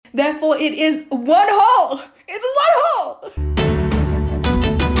Therefore, it is one whole. It's one whole.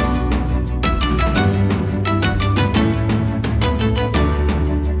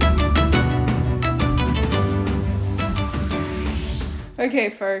 Okay,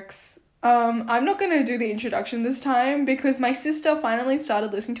 folks. I'm not going to do the introduction this time because my sister finally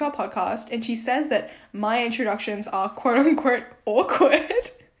started listening to our podcast and she says that my introductions are quote-unquote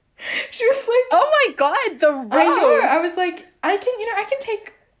awkward. She was like, oh my god, the roast. I know. I was like, I can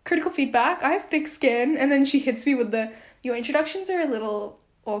take critical feedback. I have thick skin. And then she hits me with your introductions are a little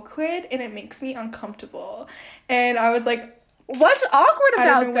awkward and it makes me uncomfortable. And I was like, what's awkward about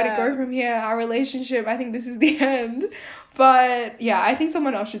that? I don't know where to go from here. Our relationship, I think this is the end. But yeah, I think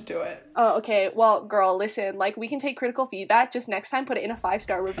someone else should do it. Oh, okay. Well, girl, listen, like, we can take critical feedback. Just next time, put it in a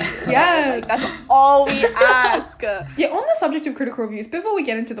 5-star review. Yeah. Like, that's all we ask. Yeah, on the subject of critical reviews, before we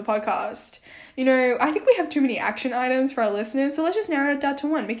get into the podcast, I think we have too many action items for our listeners, so let's just narrow it down to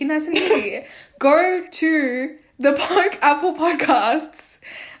one. Make it nice and easy. Go to the Apple Podcasts.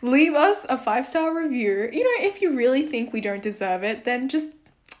 Leave us a 5-star review. If you really think we don't deserve it, then just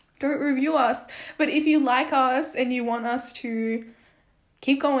don't review us. But if you like us and you want us to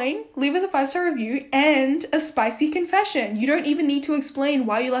keep going, leave us a 5-star review and a spicy confession. You don't even need to explain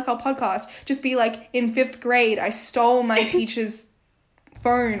why you like our podcast. Just be like, in 5th grade, I stole my teacher's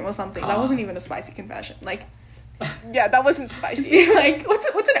phone or something. That wasn't even a spicy confession. Like, yeah, that wasn't spicy. Just be like, what's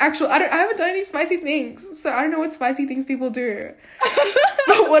an actual... I haven't done any spicy things, so I don't know what spicy things people do.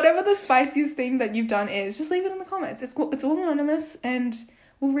 But whatever the spiciest thing that you've done is, just leave it in the comments. It's all anonymous and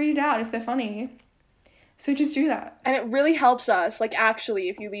we'll read it out if they're funny. So just do that. And it really helps us, like, actually,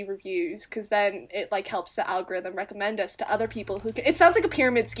 if you leave reviews, because then it, like, helps the algorithm recommend us to other people who can... It sounds like a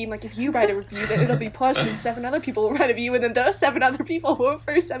pyramid scheme. Like, if you write a review, then it'll be pushed, and 7 other people will write a review, and then those 7 other people will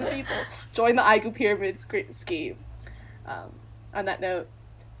first 7 people join the IGU pyramid scheme. On that note,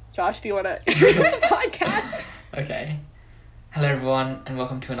 Josh, do you want to introduce the podcast? Okay. Hello, everyone, and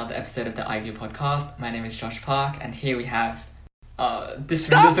welcome to another episode of the IGU podcast. My name is Josh Park, and here we have...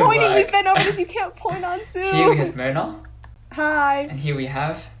 Stop pointing! We've been over this. You can't point on Sue. Here we have Mona. Hi. And here we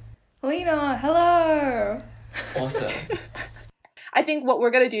have Lena. Hello. Awesome. I think what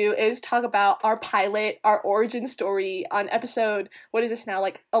we're gonna do is talk about our pilot, our origin story on episode. What is this now?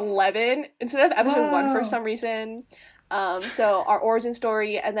 Like 11 instead of episode 1 for some reason. So our origin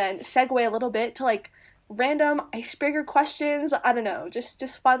story, and then segue a little bit to like random icebreaker questions. I don't know,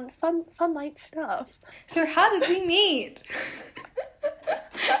 just fun light stuff. So how did we meet?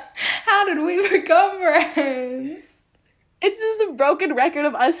 How did we become friends? It's just the broken record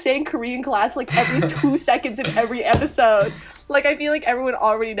of us saying Korean class like every 2 seconds in every episode. Like, I feel like everyone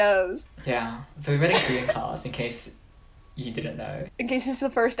already knows. Yeah, so we met in Korean class, in case you didn't know. In case this is the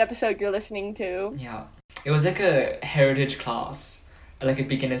first episode you're listening to. Yeah. It was like a heritage class, like a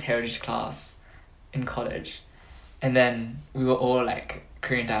beginner's heritage class in college. And then we were all like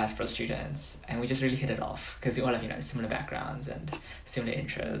Korean diaspora students, and we just really hit it off because we all have similar backgrounds and similar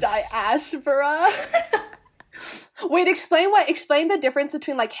interests. Diaspora. Wait, explain the difference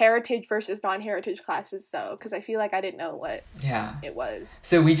between like heritage versus non-heritage classes though, because I feel like I didn't know what it was.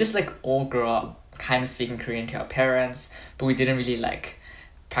 So we just like all grew up kind of speaking Korean to our parents, but we didn't really like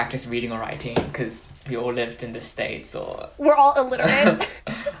practice reading or writing because we all lived in the States or we're all illiterate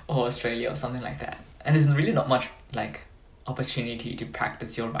or Australia or something like that. And there's really not much like opportunity to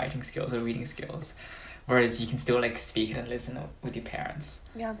practice your writing skills or reading skills, whereas you can still like speak it and listen with your parents.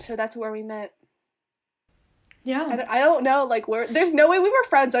 Yeah, so that's where we met. Yeah. I don't know, like, there's no way we were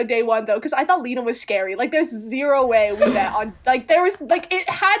friends on day 1, though, because I thought Lena was scary. Like, there's 0 way we met on, like, there was, like, it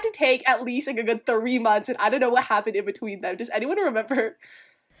had to take at least, like, a good 3 months, and I don't know what happened in between them. Does anyone remember?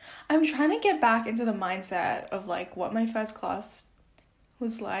 I'm trying to get back into the mindset of, like, what my first class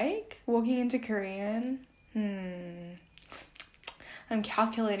was like, walking into Korean. I'm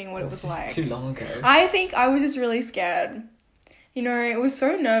calculating what it was like. Too long ago. I think I was just really scared. It was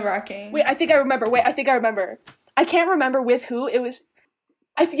so nerve-wracking. Wait, I think I remember. I can't remember with who. It was...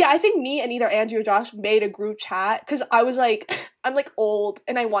 I think me and either Andrew or Josh made a group chat, because I was like, I'm like old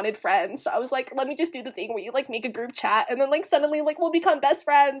and I wanted friends. So I was like, let me just do the thing where you like make a group chat and then like suddenly like we'll become best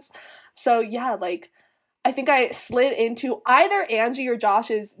friends. So yeah, like I think I slid into either Angie or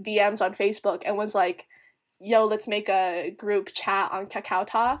Josh's DMs on Facebook and was like, yo, let's make a group chat on Kakao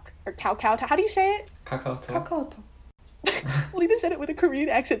Talk or Kakao Talk. How do you say it? Kakao Talk. Kakao Talk. Lena said it with a Korean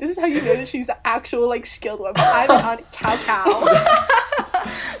accent. This is how you know that she's an actual, like, skilled woman. I'm on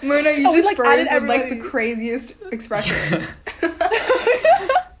Kakao. Mona, you just like, froze with, like, the craziest expression.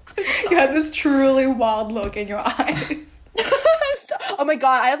 You had this truly wild look in your eyes. Oh my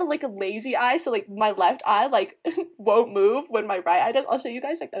god, I have like a lazy eye, so like my left eye like won't move when my right eye does. I'll show you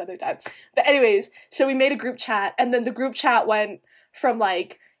guys like another time. But anyways, so we made a group chat, and then the group chat went from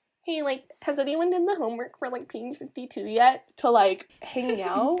like, hey, like, has anyone done the homework for like P52 yet? To like hanging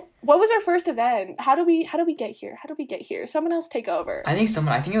out. What was our first event? How do we get here? How do we get here? Someone else take over. I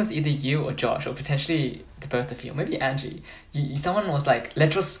think it was either you or Josh, or potentially the both of you, maybe Angie. Someone was like,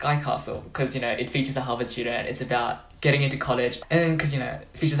 let's just Sky Castle, because, you know, it features a Harvard student, it's about getting into college, and then, because, you know, it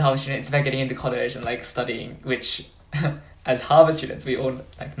features a Harvard student, it's about getting into college and, like, studying, which, as Harvard students, we all,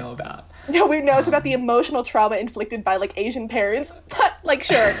 like, know about. No, we know it's about the emotional trauma inflicted by, like, Asian parents, but, like,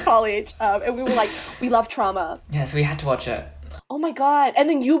 sure, college, and we were like, we love trauma. Yeah, so we had to watch it. Oh my god. And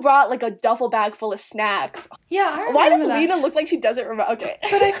then you brought like a duffel bag full of snacks. Yeah, I remember Why does that. Lena look like she doesn't remember? Okay.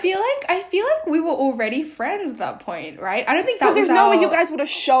 But I feel like we were already friends at that point, right? I don't think that was Because there's no way you guys would have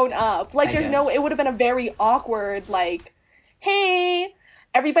shown up. Like, I guess. It would have been a very awkward, like, hey,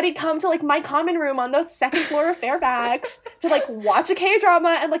 everybody come to, like, my common room on the second floor of Fairfax to, like, watch a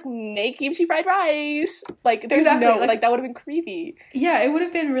K-drama and, like, make kimchi fried rice. Like, there's Exactly, no, like- like, that would have been creepy. Yeah, it would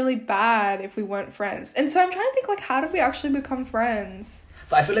have been really bad if we weren't friends. And so I'm trying to think, like, how did we actually become friends?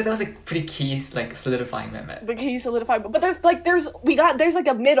 But I feel like that was a pretty key, like, solidifying moment. Like, he solidified. But there's, like, there's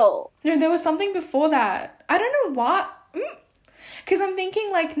a middle. No, there was something before that. I don't know what. Because I'm thinking,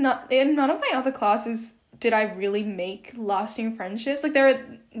 like, in none of my other classes did I really make lasting friendships. Like, there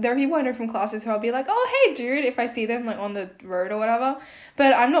are people I know from classes who I'll be like, oh, hey, dude, if I see them, like, on the road or whatever.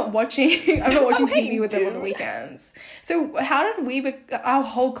 But I'm not watching Oh, hey, TV with them on the dude. weekends. So how did our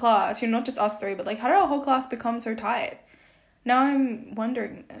whole class, not just us three, but, like, how did our whole class become so tight? Now I'm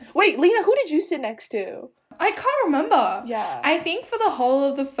wondering this. Wait, Lena, who did you sit next to? I can't remember. Yeah. I think for the whole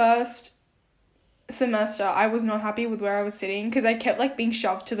of the first semester, I was not happy with where I was sitting because I kept, like, being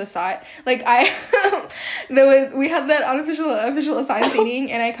shoved to the side. Like, we had that official assigned seating,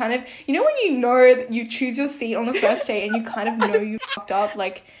 and I kind of, when you know that you choose your seat on the first day and you kind of know you fucked up,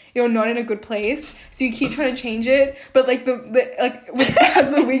 like, you're not in a good place, so you keep trying to change it, but, like, as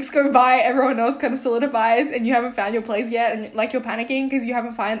the weeks go by, everyone else kind of solidifies, and you haven't found your place yet, and, like, you're panicking because you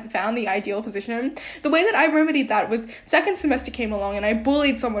haven't found the ideal position. The way that I remedied that was second semester came along, and I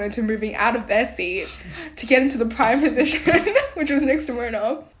bullied someone into moving out of their seat to get into the prime position, which was next to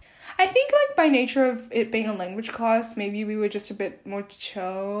Mona. I think, like, by nature of it being a language class, maybe we were just a bit more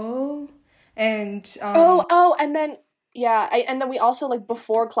chill, and, And then, yeah, and then we also, like,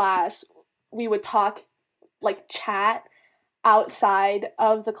 before class, we would talk, like, chat outside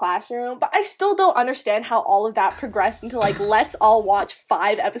of the classroom, but I still don't understand how all of that progressed into, like, let's all watch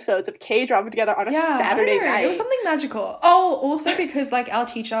 5 episodes of K-drama together on a Saturday I don't know. night. It was something magical. Oh, also because, like, our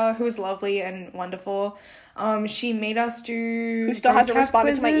teacher, who was lovely and wonderful, she made us do Who still hasn't vocab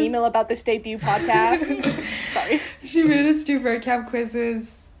responded to my quizzes. email about this debut podcast. Sorry. She made us do vocab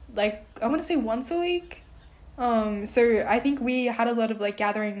quizzes, like, I want to say once a week. So I think we had a lot of, like,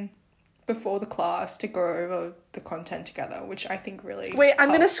 gathering before the class to go over the content together, which I think really Wait, I'm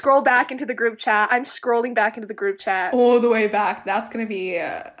gonna helped. scroll back into the group chat. I'm scrolling back into the group chat. All the way back. That's gonna be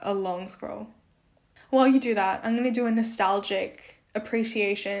a long scroll. While you do that, I'm gonna do a nostalgic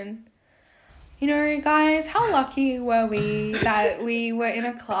appreciation. Guys, how lucky were we that we were in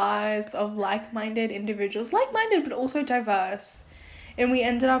a class of like-minded individuals, like-minded but also diverse, and we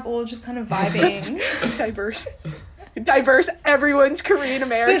ended up all just kind of vibing. Diverse, everyone's Korean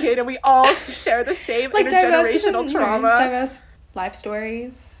American, and we all share the same Like diverse intergenerational trauma. diverse life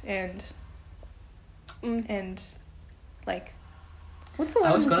stories and like, what's the word?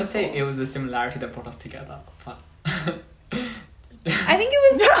 I was I'm gonna looking say for? it was the similarity that brought us together, but I think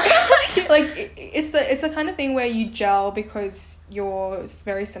it was like it's the kind of thing where you gel because you're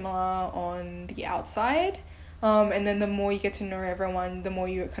very similar on the outside, and then the more you get to know everyone, the more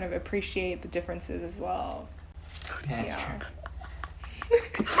you kind of appreciate the differences as well. yeah, it's Yeah. true.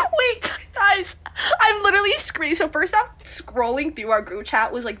 Wait, guys, I'm literally screaming. So first off, scrolling through our group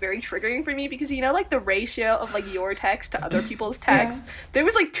chat was, like, very triggering for me because, like, the ratio of, like, your text to other people's text, there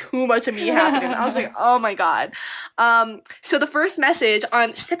was, like, too much of me happening. I was like, oh my god. So the first message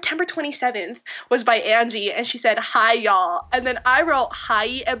on September 27th was by Angie, and she said, hi, y'all. And then I wrote,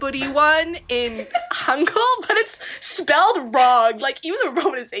 hi, everyone, in Hangul, but it's spelled wrong. Like, even the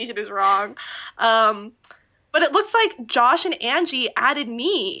romanization is wrong. But it looks like Josh and Angie added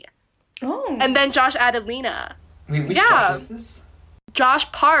me. Oh, And then Josh added Lena. Wait, which Yeah. Josh was this? Josh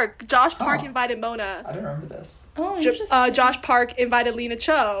Park Oh. invited Mona. I don't remember this. interesting. Josh Park invited Lena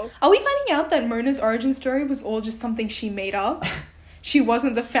Cho. Are we finding out that Mona's origin story was all just something she made up? She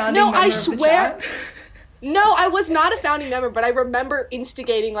wasn't the founding No, member I of the swear- chat? No, I was not a founding member, but I remember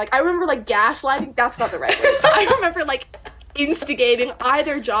instigating, like, I remember, like, gaslighting. That's not the right word. I remember, like, instigating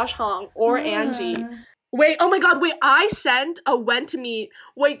either Josh Hong or Angie. Wait, oh my god, wait, I sent a when to meet.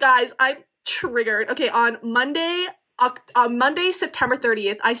 Wait, guys, I'm triggered. Okay, on Monday, September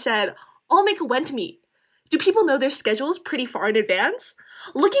 30th, I said, I'll make a when to meet. Do people know their schedules pretty far in advance?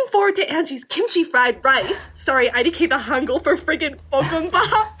 Looking forward to Angie's kimchi fried rice. Sorry, IDK the Hangul for friggin'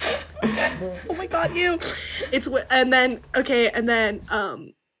 bokkeumbap. Oh my god, you. And then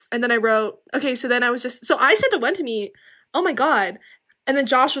I wrote, okay, so then I was just, so I sent a when to meet. Oh my god. And then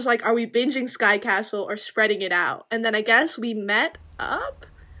Josh was like, are we binging Sky Castle or spreading it out? And then I guess we met up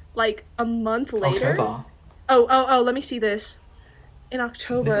like a month later. October. Oh, let me see this. In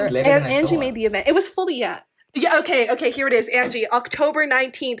October. This is later And than I Angie thought. made the event. It was fully, yeah, okay, here it is, Angie. October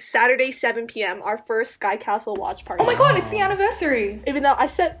 19th, Saturday, 7 p.m., our first Sky Castle watch party. Oh my god, it's the anniversary. Even though I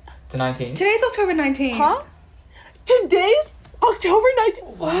said, The 19th. Today's October 19th. huh? Today's October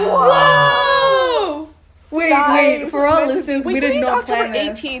 19th. Whoa! Wait, Guys, for all listeners, we did today's not October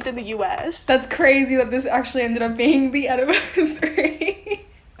plan this. 18th in the US. That's crazy that this actually ended up being the anniversary.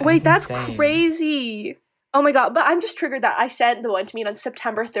 Wait, that's insane. crazy. Oh my god, but I'm just triggered that I sent the one to meet on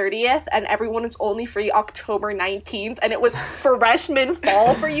September 30th and everyone was only free October 19th and it was freshman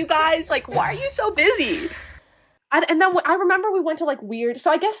fall for you guys. Like, why are you so busy? And then I remember we went to like weird,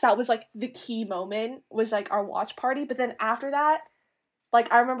 so I guess that was like the key moment was like our watch party, but then after that,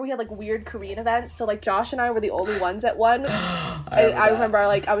 like I remember we had like weird Korean events, so like Josh and I were the only ones at one. I remember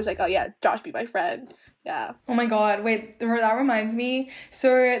like I was like, oh yeah, Josh be my friend. Yeah. Oh my god, wait, that reminds me.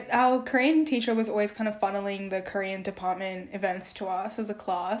 So our Korean teacher was always kind of funneling the Korean department events to us as a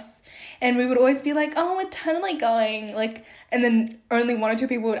class. And we would always be like, oh, we're totally going. Like, and then only one or two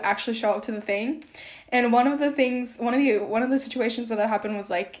people would actually show up to the thing. And one of the situations where that happened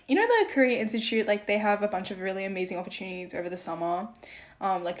was like, you know, the Korea Institute, like they have a bunch of really amazing opportunities over the summer.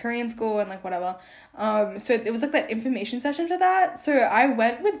 Like Korean school and like whatever. So it was like that information session for that. So I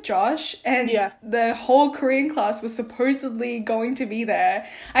went with Josh and the whole Korean class was supposedly going to be there.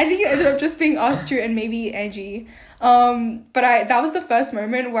 I think it ended up just being us two and maybe Angie. But that was the first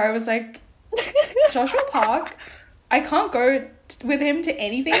moment where I was like, Joshua Park, I can't go with him to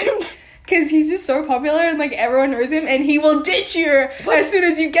anything. Because he's just so popular and like everyone knows him and he will ditch you as soon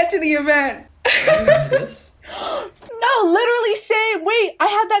as you get to the event. I remember this. No, literally same. Wait, I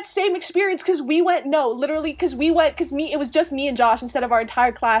had that same experience because we went, it was just me and Josh instead of our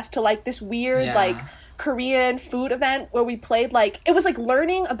entire class to like this weird like Korean food event where we played like, it was like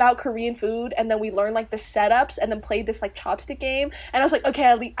learning about Korean food and then we learned like the setups and then played this like chopstick game and I was like,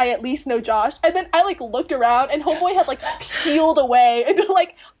 okay, I at least know Josh. And then I like looked around and homeboy had like peeled away into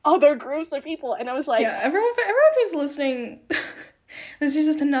like other groups of people and I was like, yeah, everyone who's listening, this is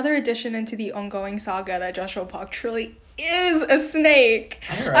just another addition into the ongoing saga that Joshua Park truly is a snake.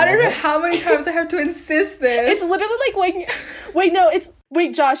 I don't know how many times I have to insist this. It's literally like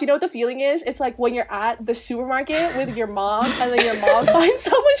when Josh, you know what the feeling is? It's like when you're at the supermarket with your mom and then your mom finds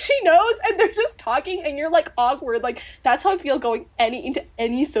someone she knows and they're just talking and you're like awkward. Like that's how I feel going into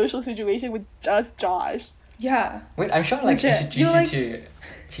any social situation with just Josh. Yeah. Wait, I'm sure like Legit. introduce you to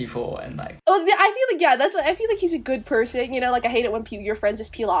people and like. Oh, I feel like he's a good person. You know, like I hate it when your friends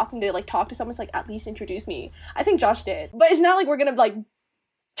just peel off and they like talk to someone. It's like at least introduce me. I think Josh did, but it's not like we're gonna like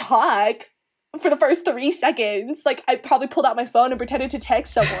talk for the first 3 seconds. Like I probably pulled out my phone and pretended to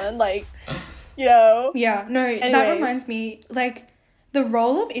text someone. Like, you know. Yeah. No, Anyways. that reminds me. Like the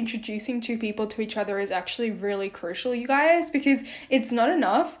role of introducing two people to each other is actually really crucial, you guys, because it's not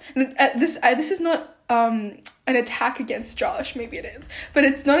enough. This is not an attack against Josh, maybe it is, but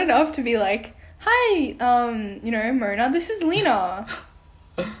it's not enough to be like, hi, Mona, this is Lena,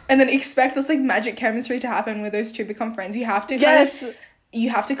 and then expect this like magic chemistry to happen where those two become friends. You have to you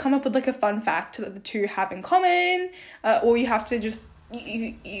have to come up with like a fun fact that the two have in common, or you have to just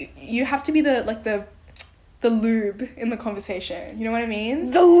you have to be the lube in the conversation. You know what I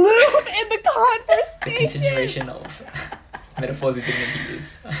mean? The lube in the The conversation. continuation of metaphors we didn't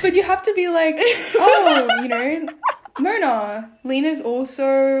use. But you have to be like, oh, Mona, Lena's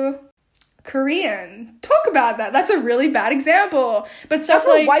also Korean. Talk about that. That's a really bad example. But stuff That's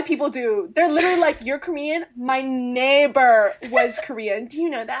what like white people do. They're literally like, you're Korean? My neighbor was Korean. Do you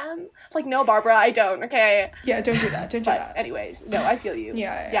know them? Like, no, Barbara, I don't, okay? yeah, don't do that. Don't do But that. anyways, no, I feel you.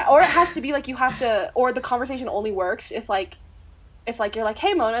 Yeah. Or it has to be like you have to, or the conversation only works if you're like,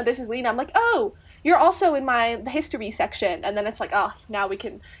 hey Mona, this is Lena. I'm like, oh, you're also in the history section. And then it's like, oh, now we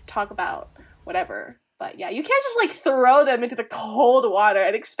can talk about whatever. But yeah, you can't just like throw them into the cold water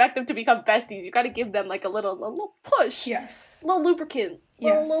and expect them to become besties. You got to give them like a little push. Yes. A little lubricant.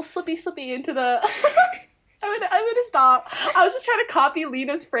 Yes. A little slippy into the... I I'm gonna stop. I was just trying to copy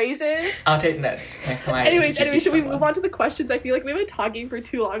Lena's phrases. I'll take notes next time. Anyways, should we move on to the questions? I feel like we've been talking for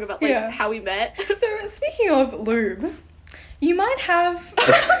too long about like how we met. So speaking of lube, you might have.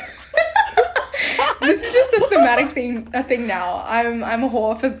 This is just a thematic thing now. I'm a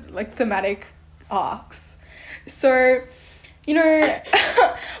whore for like thematic arcs. So, you know,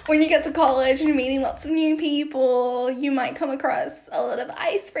 when you get to college and you're meeting lots of new people, you might come across a lot of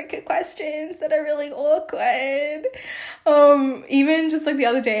icebreaker questions that are really awkward. Even just like the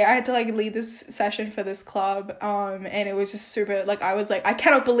other day, I had to like lead this session for this club, and it was just super, like, I was like, I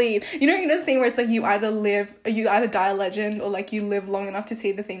cannot believe, you know the thing where it's like you either die a legend, or like you live long enough to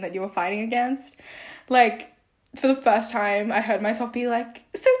see the thing that you were fighting against. Like, for the first time, I heard myself be like,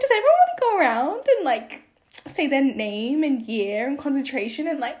 so does everyone want to go around and like say their name and year and concentration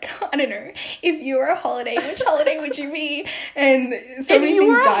and like, I don't know, if you were a holiday, which holiday would you be? And so many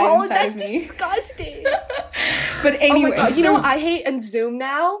things die inside of me. That's disgusting. But anyway, oh my God. You know what I hate in Zoom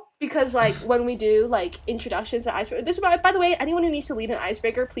now? Because like when we do like introductions to icebreaker, this, by the way, anyone who needs to lead an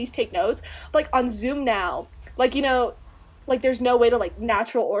icebreaker, please take notes. Like on Zoom now, like, you know, like there's no way to like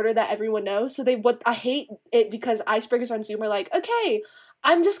natural order that everyone knows. So I hate it because icebreakers on Zoom are like, okay,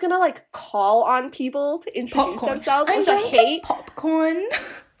 I'm just gonna like call on people to introduce themselves, which I hate. Popcorn.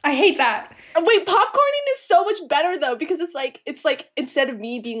 I hate that. Wait, popcorning is so much better though, because it's like instead of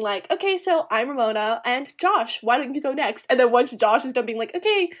me being like, okay, so I'm Ramona and Josh, why don't you go next? And then once Josh is done being like,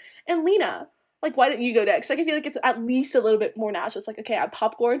 okay, and Lena, like, why don't you go next? Like, I feel like it's at least a little bit more natural. It's like, okay, I'm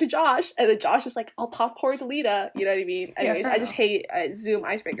popcorn to Josh, and then Josh is like, I'll popcorn to Lena. You know what I mean? Anyways, I just hate Zoom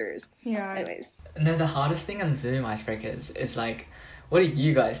icebreakers. Yeah. Anyways. No, the hardest thing on Zoom icebreakers is like, what do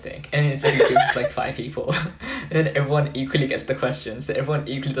you guys think? And it's like a group of like 5 people. And then everyone equally gets the question, so everyone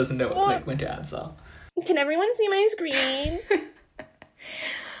equally doesn't know like when to answer. Can everyone see my screen?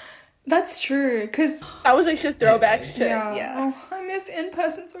 That's true, because that was like just throwbacks to Oh, I miss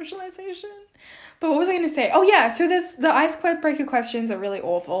in-person socialization. But what was I going to say? Oh yeah, so the icebreaker questions are really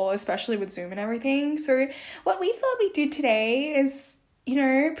awful, especially with Zoom and everything. So what we thought we'd do today is, you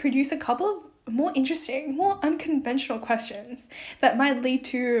know, produce a couple of more interesting, more unconventional questions that might lead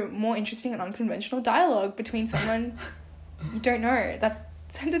to more interesting and unconventional dialogue between someone you don't know. That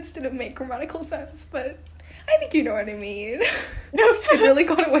sentence didn't make grammatical sense, but I think you know what I mean. It really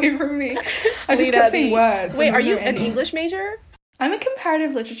got away from me. I just kept saying words. Wait, are you an English major? I'm a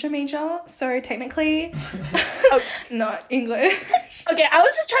comparative literature major, so technically not English. Okay, I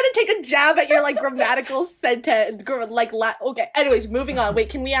was just trying to take a jab at your like grammatical sentence, like okay. Anyways, moving on.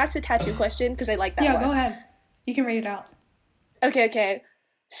 Wait, can we ask the tattoo question? Because I like that one. Yeah, go ahead. You can read it out. Okay.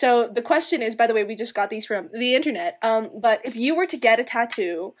 So the question is, by the way, we just got these from the internet. But if you were to get a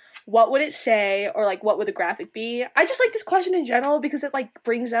tattoo, what would it say, or like what would the graphic be? I just like this question in general because it like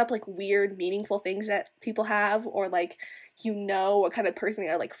brings up like weird, meaningful things that people have, or like, you know, what kind of person they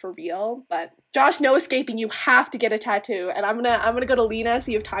are, like, for real. But Josh, no escaping, you have to get a tattoo. And I'm gonna go to Lena,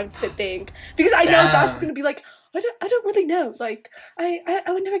 so you have time to think, because I know Josh is gonna be like, I don't really know, like, I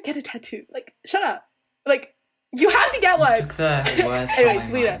would never get a tattoo. Like, shut up. Like, you have to get one. Took the words Anyways,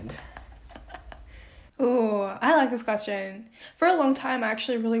 from my Lena. mind. Ooh, I like this question. For a long time, I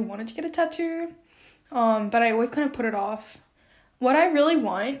actually really wanted to get a tattoo, but I always kind of put it off. What I really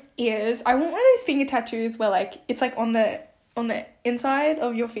want is, I want one of those finger tattoos where, like, it's, like, on the inside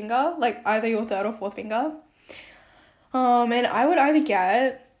of your finger, like, either your third or fourth finger. And I would either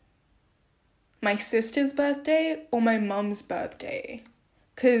get my sister's birthday or my mum's birthday,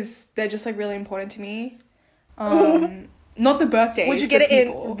 because they're just, like, really important to me. Not the birthdays. Would you get it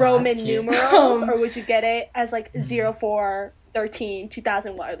people. in Roman numerals, or would you get it as, like, 0413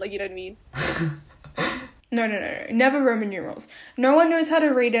 2001? Like, you know what I mean? No. Never Roman numerals. No one knows how to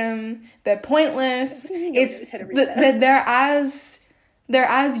read them. They're pointless. They're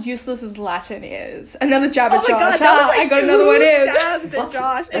as useless as Latin is. Another jab at Josh. God, that was like I got another one in. Stabs at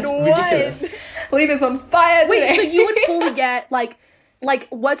Josh in one. Ridiculous. Lena's on fire today. Wait, so you would fully get like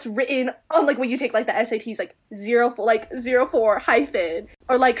what's written on, like, when you take like the SATs, like 04 hyphen,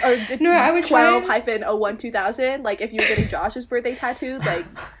 or like, or no, I would 12 hyphen 01 2000. Like, if you were getting Josh's birthday tattooed, like.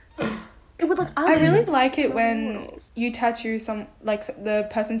 It would look ugly. I really like it when you tattoo the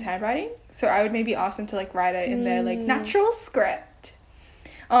person's handwriting. So I would maybe ask them to, like, write it in their, like, natural script.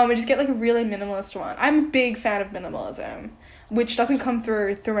 And just get, like, a really minimalist one. I'm a big fan of minimalism, which doesn't come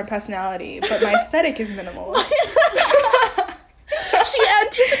through my personality, but my aesthetic is minimal. She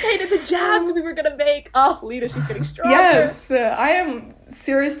anticipated the jabs we were gonna make. Oh, Lena, she's getting stronger. Yes, I am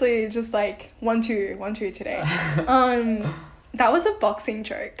seriously just, like, 1-2 today. That was a boxing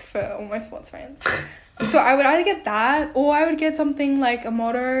joke for all my sports fans. So I would either get that or I would get something like a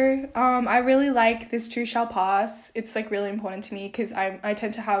motto. I really like this too shall pass. It's like really important to me because I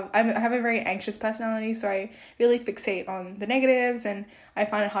tend to have I have a very anxious personality, so I really fixate on the negatives and I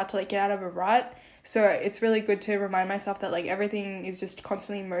find it hard to like get out of a rut. So it's really good to remind myself that like everything is just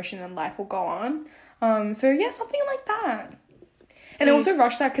constantly in motion and life will go on. So yeah, something like that. And I also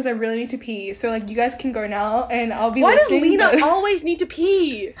rush that because I really need to pee. So like you guys can go now and I'll be Why does listening. Lena but- always need to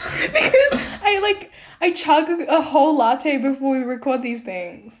pee? because I chug a whole latte before we record these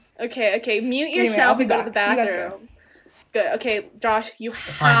things. Okay, mute Anyway, yourself I'll be and go to the back. You guys bathroom. Good. Okay, Josh, you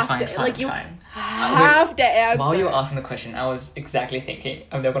have to Fine. have to answer. While you were asking the question, I was exactly thinking,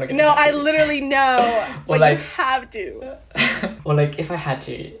 I'm never gonna get No, into I it. literally know. Or But like- you have to. Or like, if I had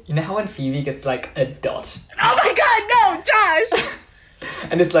to, you know how when Phoebe gets like a dot, Oh my god, no, Josh!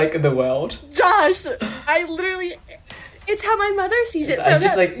 and it's like the world. Josh! I literally... It's how my mother sees it. I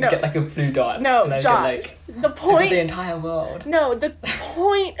just like no. get like a blue dot. No, and I Josh. get like The I got point... the entire world. No, the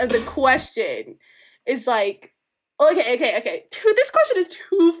point of the question is like... Okay. This question is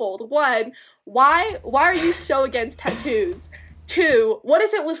twofold. One, why are you so against tattoos? Two, what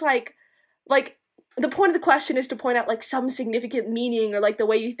if it was like the point of the question is to point out like some significant meaning or like the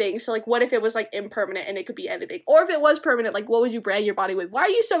way you think. So like what if it was like impermanent and it could be anything? Or if it was permanent, like what would you brand your body with? Why are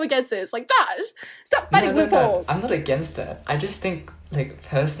you so against this? Like Josh, stop fighting No. loopholes. I'm not against it. I just think like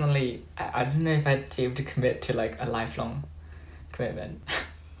personally, I don't know if I'd be able to commit to like a lifelong commitment.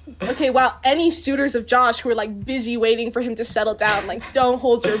 Okay, well, any suitors of Josh who are like busy waiting for him to settle down, like don't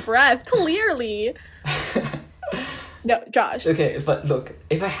hold your breath, clearly. No, Josh. Okay, but look,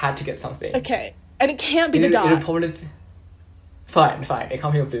 if I had to get something, Okay. And it can't be the it'd dot. probably fine. It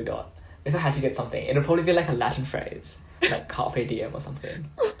can't be a blue dot. If I had to get something, it'd probably be like a Latin phrase, like carpe diem or something.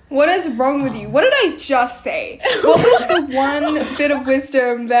 What is wrong with you? What did I just say? What was the one bit of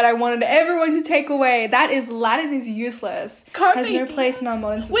wisdom that I wanted everyone to take away? That is Latin is useless. Carpe Has no diem. place in our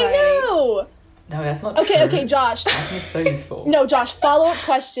modern Wait, society. no! No, that's not Okay, true. Josh. Latin is so useful. No, Josh, follow-up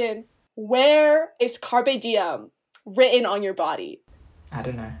question. Where is carpe diem written on your body? I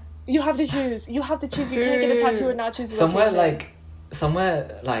don't know. You have to choose. You can't get a tattoo and not choose a Somewhere location.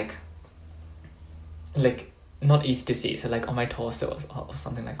 like not easy to see. So like on my torso or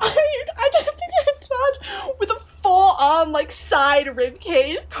something like that. I just pictured Josh with a full-on, like, side rib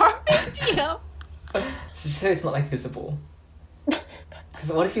cage. Carpe diem. So it's not like visible.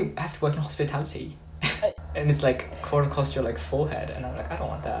 Because what if you have to work in hospitality? And it's like crawling across your like forehead, and I'm like, I don't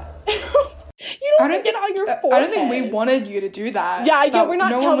want that. You don't get it on your forehead. I don't think we wanted you to do that. Yeah, That we're not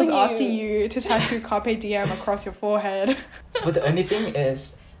No one was telling asking you to tattoo carpe diem across your forehead. But the only thing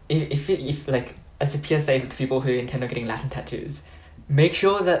is, if like as a PSA for people who intend on getting Latin tattoos, make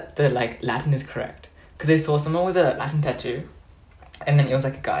sure that the like Latin is correct. Because I saw someone with a Latin tattoo, and then it was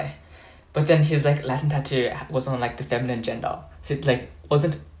like a guy, but then his like Latin tattoo was on like the feminine gender, so it like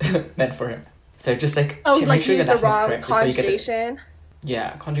wasn't meant for him. So just like Oh, make like sure use your the Latin is wrong correct before you get it. conjugation.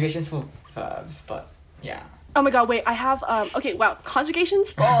 Yeah, conjugations for verbs, but yeah. Oh my god, wait, I have, okay, wow,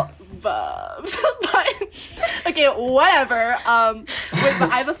 conjugations for verbs. But, okay, whatever. Wait, but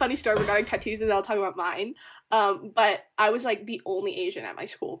I have a funny story regarding tattoos, and then I'll talk about mine. But I was, like, the only Asian at my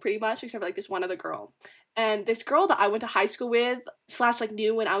school, pretty much, except for, like, this one other girl. And this girl that I went to high school with, / like,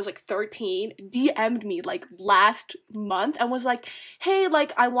 knew when I was, like, 13, DM'd me, like, last month and was like, hey,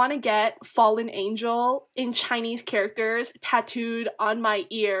 like, I want to get Fallen Angel in Chinese characters tattooed on my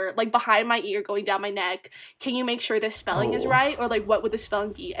ear, like, behind my ear, going down my neck. Can you make sure the spelling is Oh. right? Or, like, what would the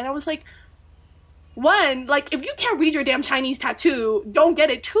spelling be? And I was like, one, like, if you can't read your damn Chinese tattoo, don't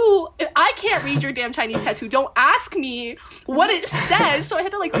get it. Two, if I can't read your damn Chinese tattoo, don't ask me what it says. So I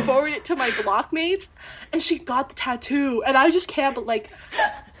had to, like, forward it to my blockmates, and she got the tattoo, and I just can't, but, like,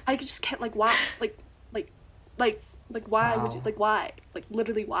 I just can't, like, why? Like, why would you, Wow. like, why? Like,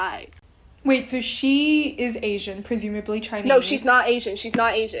 literally, why? Wait, so she is Asian, presumably Chinese. No, she's not Asian. She's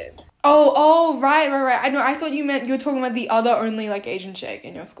not Asian. Oh, right. I know. I thought you were talking about the other only like Asian chick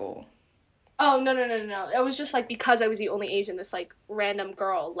in your school. Oh, no. It was just, like, because I was the only Asian, this, like, random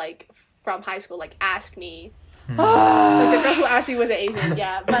girl, like, from high school, like, asked me. Like, the girl who asked me was an Asian,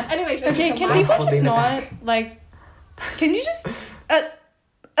 yeah. But anyways, Okay, so can my- people Holding just it not back. like? Can you just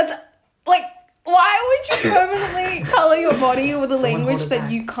like? Why would you permanently color your body with a Someone hold language it that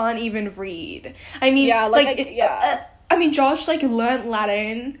back. you can't even read? I mean, Yeah, I mean, Josh like learnt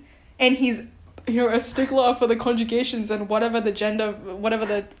Latin, and he's a stickler for the conjugations and whatever the gender, whatever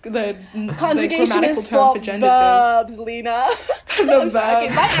the Conjugation grammatical is term for for genders verbs, Lena. is. The I'm sorry,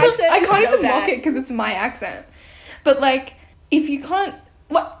 okay, my accent I is can't so even bad. mock it because it's my accent. But like, if you can't,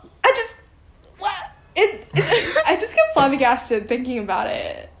 I just get flabbergasted thinking about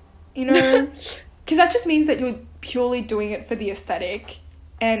it. You know, because that just means that you're purely doing it for the aesthetic.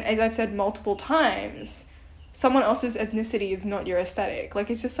 And as I've said multiple times, someone else's ethnicity is not your aesthetic. Like,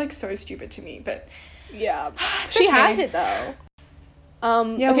 it's just, like, so stupid to me. But yeah, it's she okay. has it though.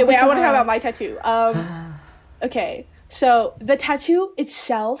 Yeah, okay, well, wait, I for want to her. talk about my tattoo. Okay, so the tattoo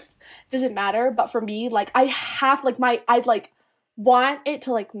itself doesn't matter, but for me, like, I have, like, I'd, like, want it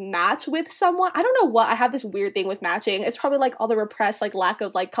to, like, match with someone. I don't know what, I have this weird thing with matching. It's probably, like, all the repressed, like, lack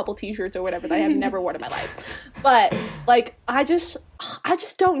of, like, couple t-shirts or whatever that I have never worn in my life. But, like, I just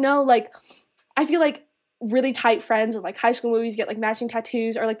don't know, like, I feel like really tight friends in, like, high school movies get, like, matching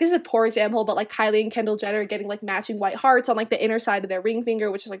tattoos, or, like, this is a poor example, but, like, Kylie and Kendall Jenner getting, like, matching white hearts on, like, the inner side of their ring finger,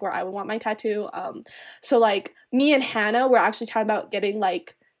 which is, like, where I would want my tattoo. So, like, me and Hannah were actually talking about getting,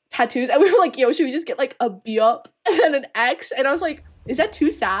 like, tattoos, and we were like, yo, should we just get, like, a B up and then an X? And I was like, is that too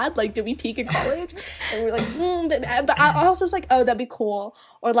sad? Like, did we peak in college? And we were like, but I also was like, oh, that'd be cool.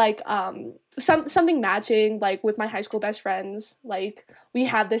 Or, like, something matching, like, with my high school best friends. Like, we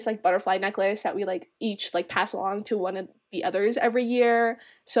have this, like, butterfly necklace that we, like, each, like, pass along to one of the others every year.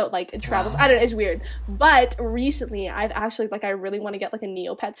 So, like, it travels. Wow. I don't know, it's weird. But recently, I've actually, like, I really want to get, like, a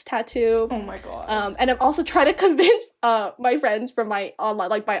Neopets tattoo. Oh my god. And I'm also trying to convince my friends from my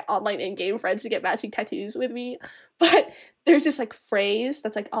online in-game friends to get matching tattoos with me. But there's this, like, phrase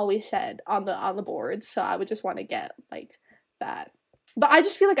that's, like, always said on the board, so I would just want to get, like, that. But I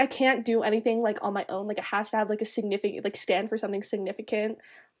just feel like I can't do anything, like, on my own. Like, it has to have, like, a significant, like, stand for something significant,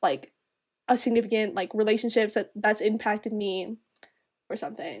 like, a significant, like, relationships that's impacted me or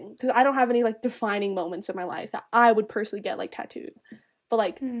something. Because I don't have any, like, defining moments in my life that I would personally get, like, tattooed. But,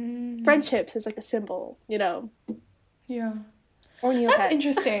 like, friendships is, like, a symbol, you know? Yeah. Or Neopets. That's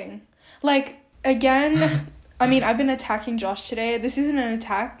interesting. Like, again, I mean, I've been attacking Josh today. This isn't an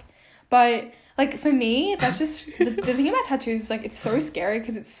attack, but, like, for me, that's just, the thing about tattoos is, like, it's so scary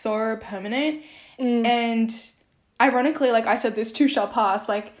because it's so permanent. And ironically, like I said, this too shall pass.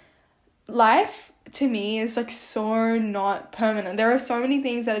 Like, life to me is, like, so not permanent. There are so many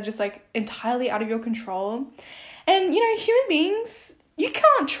things that are just, like, entirely out of your control. And, you know, human beings, you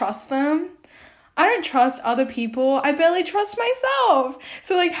can't trust them. I don't trust other people. I barely trust myself.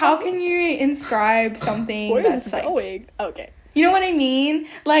 So, like, how can you inscribe something Where that's, is this like, going? Okay. you know what I mean?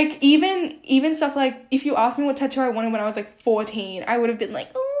 Like, even stuff like, if you asked me what tattoo I wanted when I was, like, 14, I would have been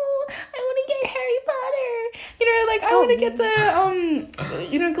like, oh, I want to get Harry Potter. You know, like, I want to get the,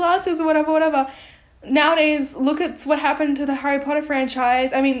 you know, glasses or whatever. Nowadays, look at what happened to the Harry Potter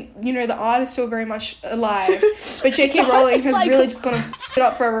franchise. I mean, you know, the art is still very much alive. But J.K. Rowling has, like, really just gone and f***ed it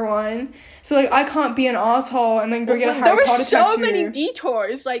up for everyone. So, like, I can't be an asshole and then go get a Harry Potter tattoo. There were so many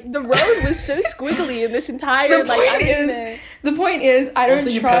detours. Like, the road was so squiggly in this entire, The point is, I don't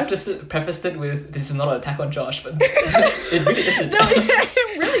also, trust... you prefaced it with, this is not an attack on Josh, but it really isn't. No,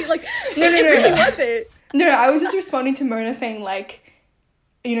 it really, like, No, it really wasn't. No, I was just responding to Mona saying, like,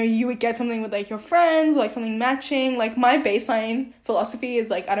 you know, you would get something with, like, your friends, like, something matching. Like, my baseline philosophy is,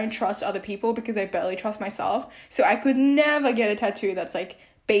 like, I don't trust other people because I barely trust myself. So I could never get a tattoo that's, like,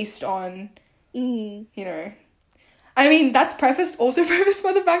 based on, you know... I mean, that's also prefaced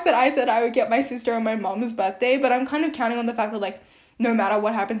by the fact that I said I would get my sister on my mom's birthday, but I'm kind of counting on the fact that, like, no matter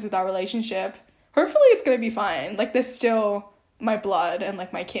what happens with our relationship, hopefully it's gonna be fine. Like, they're still my blood and,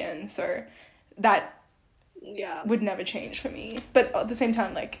 like, my kin, so that... Yeah. would never change for me. But at the same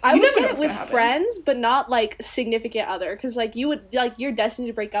time, like, I you would never know get it what's with gonna happen. friends, but not, like, significant other. Because, like, you would, like, you're destined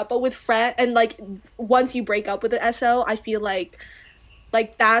to break up. But with and, like, once you break up with an SO, I feel like,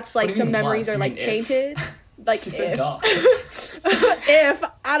 that's, like, the memories are, like, tainted. Like, if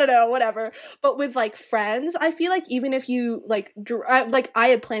I don't know, whatever. But with, like, friends, I feel like even if you, like, I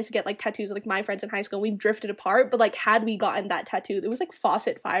had plans to get, like, tattoos with, like, my friends in high school. We drifted apart, but, like, had we gotten that tattoo, it was, like,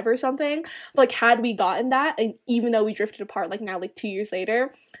 Fawcett 5 or something. But, like, had we gotten that, and even though we drifted apart, like, now, like, 2 years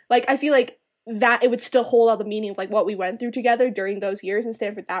later, like, I feel like that it would still hold all the meaning of, like, what we went through together during those years and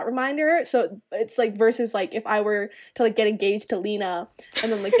stand for that reminder. So it's, like, versus, like, if I were to, like, get engaged to Lena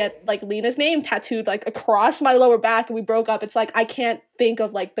and then, like, get, like, Lena's name tattooed, like, across my lower back and we broke up, it's, like, I can't think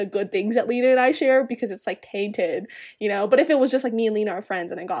of, like, the good things that Lena and I share because it's, like, tainted, you know? But if it was just, like, me and Lena are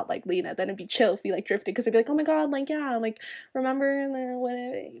friends and I got, like, Lena, then it'd be chill if we, like, drifted because I'd be like, oh my god, like, yeah, like, remember, and then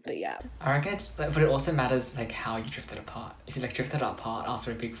whatever. But yeah. I reckon it's, but it also matters, like, how you drifted apart. If you, like, drifted apart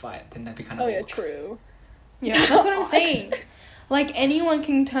after a big fight, then that'd be kind of Yeah, true. Yeah, that's what I'm saying. Like, anyone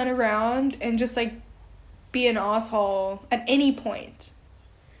can turn around and just, like, be an asshole at any point.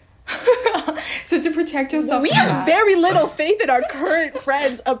 So to protect yourself we from have that, very little faith in our current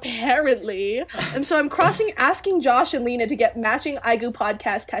friends, apparently. And so I'm asking Josh and Lena to get matching Aigu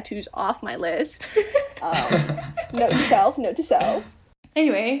podcast tattoos off my list. Note to self.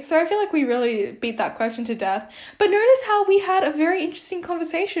 Anyway, so I feel like we really beat that question to death. But notice how we had a very interesting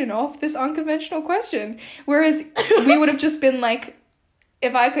conversation off this unconventional question. Whereas we would have just been like,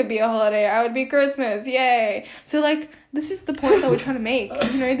 if I could be a holiday, I would be Christmas. Yay. So, like, this is the point that we're trying to make.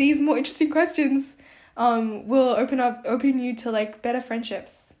 You know, these more interesting questions will open you to, like, better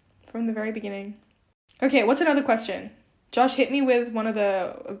friendships from the very beginning. Okay, what's another question? Josh, hit me with one of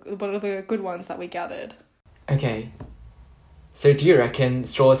the good ones that we gathered. Okay. So do you reckon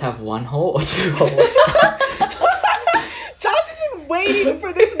straws have one hole or two holes? Josh has been waiting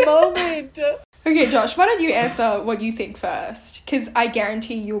for this moment. Okay, Josh, why don't you answer what you think first? Because I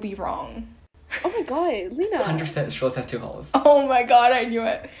guarantee you'll be wrong. Oh my god, Lena. 100% straws have two holes. Oh my god, I knew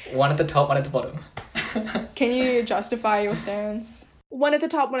it. One at the top, one at the bottom. Can you justify your stance? One at the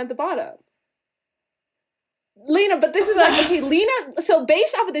top, one at the bottom. Lena, but this is like, okay, Lena, so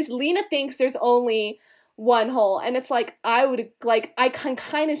based off of this, Lena thinks there's only one hole, and it's like, I can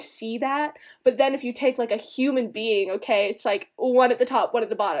kind of see that, but then if you take like a human being, okay, it's like one at the top, one at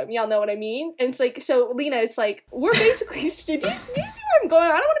the bottom, y'all know what I mean? And it's like, so Lena, it's like, we're basically, do you see where I'm going?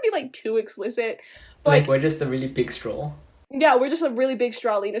 I don't want to be like too explicit, but Like, we're just a really big straw. yeah, we're just a really big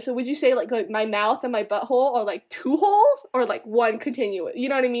straw, Lena. So would you say like my mouth and my butthole are like two holes, or like one continuous? You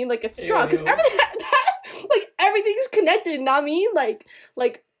know what I mean? Like a straw, because Ew. everything's connected. And I mean, like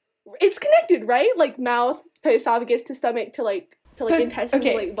it's connected, right? Like mouth to esophagus to stomach to like intestine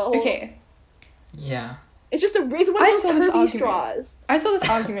to like butthole. Okay. Yeah. It's just it's one I of saw those this curvy argument. straws. I saw this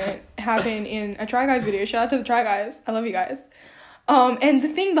argument happen in a Try Guys video. Shout out to the Try Guys. I love you guys. And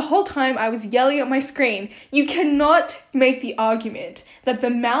the whole time I was yelling at my screen, you cannot make the argument that the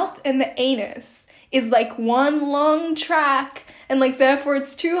mouth and the anus is like one long track and like therefore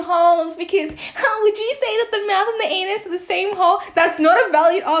it's two holes, because how would you say that the mouth and the anus are the same hole? That's not a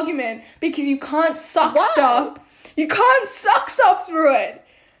valid argument, because you can't suck stuff. You can't suck stuff through it.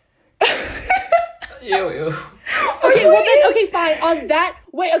 Ew. Okay, well then, okay, fine. On that,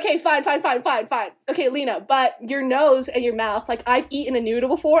 wait, okay, fine. Okay, Lena, but your nose and your mouth, like I've eaten a noodle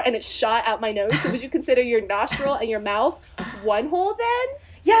before and it shot out my nose. So would you consider your nostril and your mouth one hole then?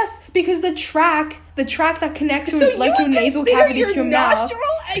 Yes, because the track that connects So like you your nasal consider cavity to your mouth. nostril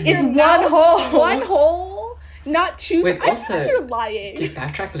and It's your one mouth hole. One hole, not two. Wait, I also, feel like you're lying. To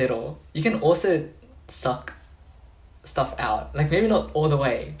backtrack a little, you can also suck stuff out. Like, maybe not all the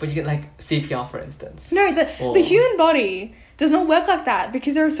way, but you get, like, CPR, for instance. No, Or- the human body does not work like that,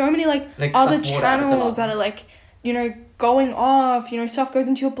 because there are so many like other suck water out of the channels that are lungs. like, you know, going off, you know, stuff goes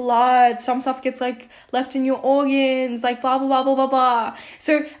into your blood, some stuff gets like left in your organs, like blah blah blah blah blah blah.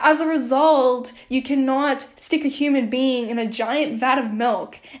 So as a result, you cannot stick a human being in a giant vat of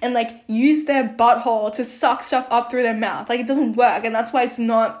milk and like use their butthole to suck stuff up through their mouth. Like, it doesn't work, and that's why it's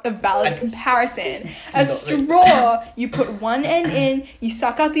not a valid comparison. A straw, you put one end in, you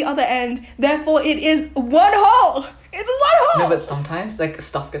suck out the other end, therefore it is one hole. It's one hole. No, but sometimes, like,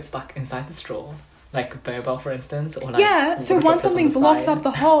 stuff gets stuck inside the straw. Like boba, for instance, or like Yeah, so water once droplets on something the blocks side. up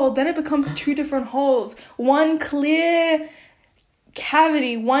the hole, then it becomes two different holes. One clear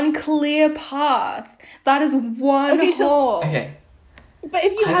cavity, one clear path. That is one Okay, so- hole. Okay, But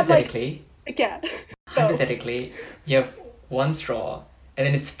if you have like, hypothetically, yeah, hypothetically, you have one straw, and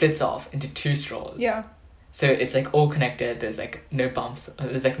then it splits off into two straws. Yeah. So it's like all connected. There's like no bumps.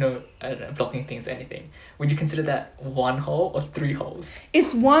 There's like no blocking things or anything. Would you consider that one hole or three holes?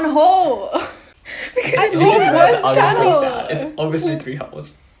 It's one hole. Because I it's think all it's one the argument channel. is that. It's obviously three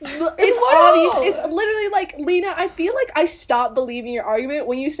holes. It's one obvious. hole. It's literally like, Lena, I feel like I stopped believing your argument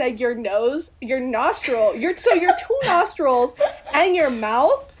when you said your nose, your nostril, your two nostrils and your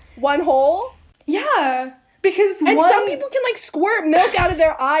mouth, one hole. Yeah. Because it's And one. some people can like squirt milk out of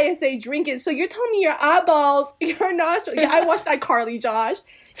their eye if they drink it. So you're telling me your eyeballs, your nostrils. Yeah, I watched iCarly, Josh.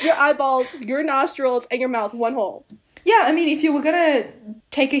 Your eyeballs, your nostrils, and your mouth, one hole. Yeah, I mean, if you were gonna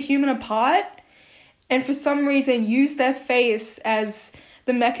take a human apart and for some reason use their face as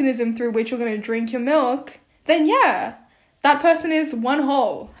the mechanism through which you're gonna drink your milk, then yeah, that person is one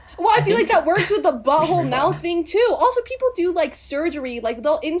hole. Well, I feel like think that works with the we should butthole move mouth on. thing too. Also, people do like surgery, like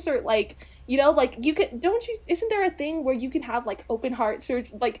they'll insert like, you know, like you could, don't you, isn't there a thing where you can have like open heart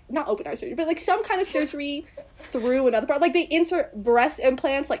surgery, like not open heart surgery, but like some kind of surgery through another part, like they insert breast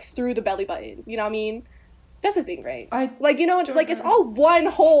implants like through the belly button, you know what I mean? That's a thing, right? Like, you know, don't like it's know. all one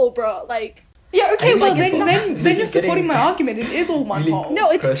hole, bro. Like, Yeah, okay, I well think it's then one. then This you're is getting supporting my argument. It is all one really- hole. no,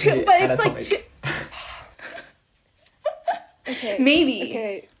 it's two, Grossly but it's like anatomic. two. Okay. Maybe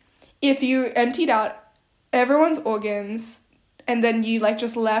Okay. if you emptied out everyone's organs and then you like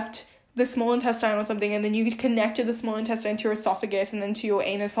just left the small intestine or something, and then you connected the small intestine to your esophagus and then to your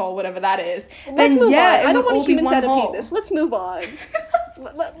anus hole, whatever that is. Let's then move yeah, on. it I don't would want all a be human one centipede hole. this. Let's move on.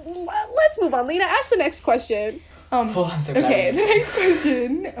 let's move on. Lena, ask the next question. Oh, I'm so glad. Okay, the next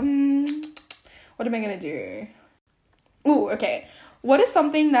question. What am I gonna do? Ooh, okay. What is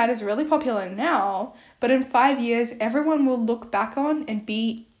something that is really popular now, but in 5 years everyone will look back on and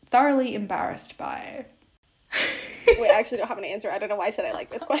be thoroughly embarrassed by? Wait, I actually don't have an answer. I don't know why I said I like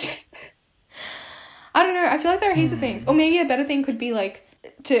this question. I don't know. I feel like there are heaps of things. Or maybe a better thing could be like,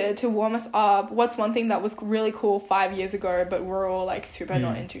 to warm us up, what's one thing that was really cool 5 years ago, but we're all like super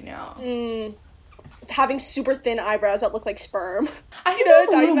not into now? Having super thin eyebrows that look like sperm. I think that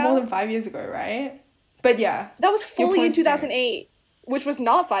was a little more than 5 years ago, right? But yeah. That was fully in 2008. Which was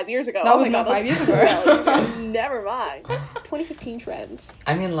not 5 years ago. That was not 5 years ago. Never mind. 2015 trends.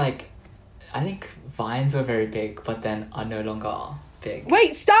 I mean, like, I think Vines were very big, but then are no longer big.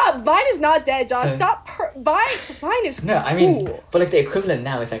 Wait, stop! Vine is not dead, Josh. So- Stop. Vine is No, I mean, cool. but like the equivalent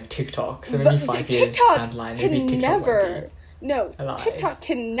now is like TikTok. So maybe 5 years down the line, maybe TikTok won't be. No, alive. TikTok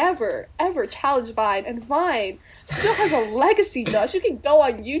can never, ever challenge Vine, and Vine still has a legacy, Josh. You can go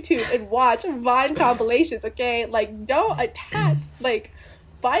on YouTube and watch Vine compilations, okay? Like, don't attack. Like,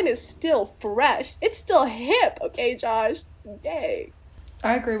 Vine is still fresh. It's still hip, okay, Josh? Dang.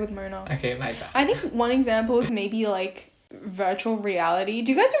 I agree with Mona. Okay, my bad. I think one example is maybe like virtual reality.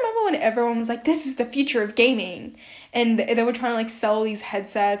 Do you guys remember when everyone was like, this is the future of gaming? And they were trying to like sell these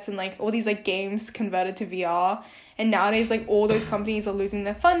headsets and like all these like games converted to VR. And nowadays, like, all those companies are losing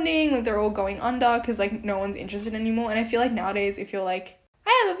their funding, like, they're all going under because, like, no one's interested anymore. And I feel like nowadays, if you're like,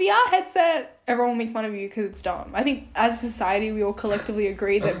 I have a VR headset, everyone will make fun of you because it's dumb. I think as a society, we all collectively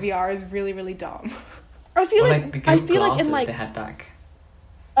agree that VR is really, really dumb. I feel Or, like, the I Google feel glasses like in like they had back.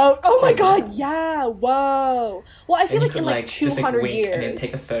 oh my god, yeah, whoa. Well, I feel And you like could, in like just, 200 wink years. and then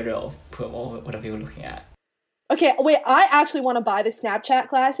take a photo of whatever you were looking at. Okay, wait, I actually want to buy the Snapchat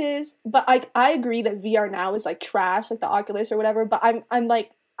glasses, but I agree that VR now is like trash, like the Oculus or whatever, but I'm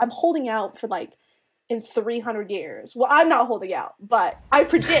holding out for like in 300 years. Well, I'm not holding out, but I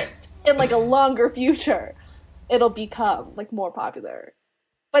predict in like a longer future it'll become like more popular.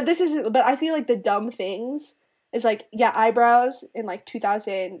 But I feel like the dumb things is like, yeah, eyebrows in like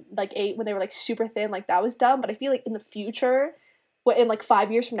 2008 when they were like super thin, like that was dumb, but I feel like in the future, in like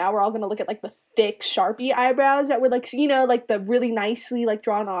 5 years from now, we're all gonna look at like the thick Sharpie eyebrows that were like, you know, like the really nicely like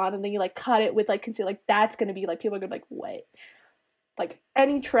drawn on, and then you like cut it with like concealer. Like that's gonna be like, people are gonna be like, what? Like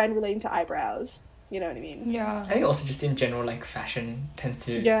any trend relating to eyebrows, you know what I mean? Yeah. I think also just in general, like fashion tends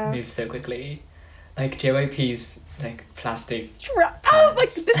to Yeah. move so quickly. Like JYP's like plastic. Oh,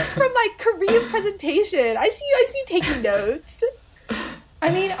 like this is from my Korean presentation. I see you taking notes. I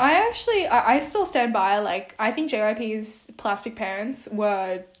mean, I still stand by, like, I think JYP's plastic pants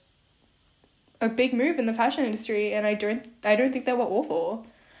were a big move in the fashion industry, and I don't think they were awful.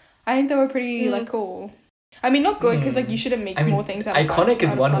 I think they were pretty, like, cool. I mean, not good, because, like, you shouldn't make more things out of iconic is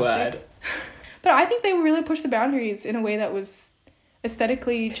out of one plastic. word. But I think they really pushed the boundaries in a way that was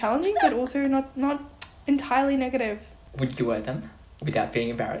aesthetically challenging, but also not entirely negative. Would you wear them without being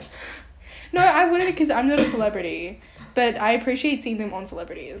embarrassed? No, I wouldn't, because I'm not a celebrity. But I appreciate seeing them on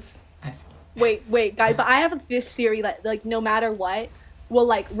celebrities. I see. Wait, guys, but I have this theory that like no matter what, we'll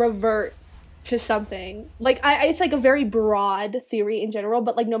like revert to something. Like it's like a very broad theory in general,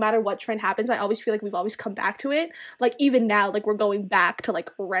 but like no matter what trend happens, I always feel like we've always come back to it. Like even now, like we're going back to like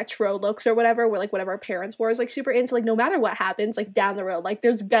retro looks or whatever, where like whatever our parents wore is like super into. Like no matter what happens, like down the road, like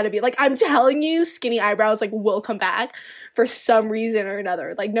there's gotta be, like I'm telling you, skinny eyebrows like will come back for some reason or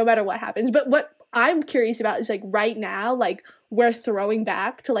another. Like no matter what happens. But what I'm curious about is like right now, like we're throwing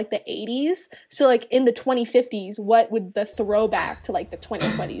back to like the 80s. So like in the 2050s, what would the throwback to like the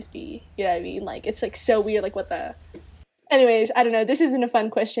 2020s be? You know what I mean? Like it's like so weird, like what the... Anyways, I don't know. This isn't a fun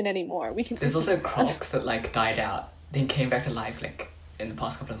question anymore. There's also Crocs that like died out, then came back to life like in the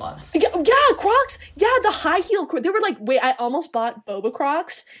past couple of months. Yeah, Crocs. Yeah, the high heel. They were like, wait, I almost bought boba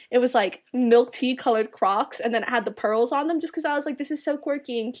Crocs. It was like milk tea colored Crocs, and then it had the pearls on them just because I was like, this is so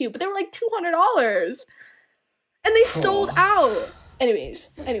quirky and cute. But they were like $200, and they sold out. Anyways.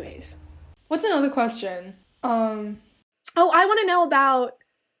 What's another question? Oh, I want to know about.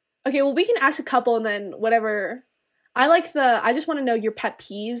 Okay, well, we can ask a couple and then whatever. I just want to know your pet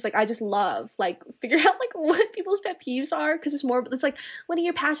peeves. Like, I just love, like, figure out, like, what people's pet peeves are. Because it's like, what are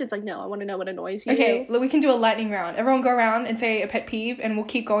your passions? Like, no, I want to know what annoys you. Okay, we can do a lightning round. Everyone go around and say a pet peeve, and we'll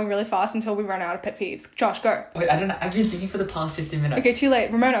keep going really fast until we run out of pet peeves. Josh, go. Wait, I don't know. I've been thinking for the past 15 minutes. Okay, too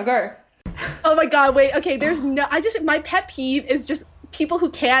late. Ramona, go. Oh my god, wait, okay, my pet peeve is just people who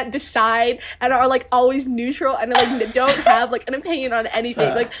can't decide and are like always neutral and like don't have like an opinion on anything.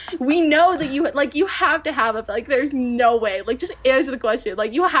 So. Like we know that you have to have like there's no way. Like just answer the question.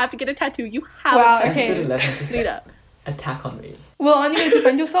 Like you have to get a tattoo. You have Wow, a okay. Episode 11 is just Nita. Attack on me. Well, on your way to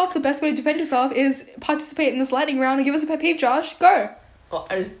defend yourself, the best way to defend yourself is participate in this lightning round and give us a pet peeve, Josh. Go.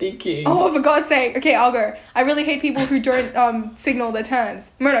 What are you thinking? Oh, for God's sake. Okay, I'll go. I really hate people who don't signal their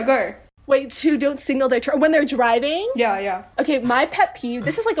turns. Myrna, go. Wait, who don't signal their turn when they're driving? Yeah. Okay, my pet peeve,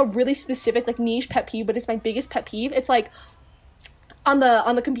 this is like a really specific, like niche pet peeve, but it's my biggest pet peeve. It's like on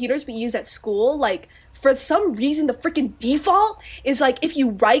the computers we use at school, like for some reason the freaking default is like if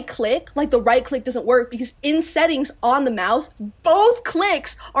you right click, like the right click doesn't work because in settings on the mouse, both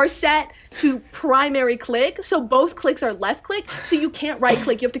clicks are set to primary click, so both clicks are left click, so you can't right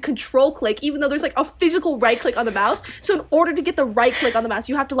click, you have to control click even though there's like a physical right click on the mouse. So in order to get the right click on the mouse,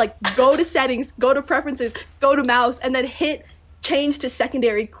 you have to like go to settings, go to preferences, go to mouse, and then hit change to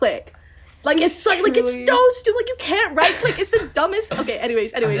secondary click. Like it's like it's so stupid. Like you can't right click. It's the dumbest. Okay.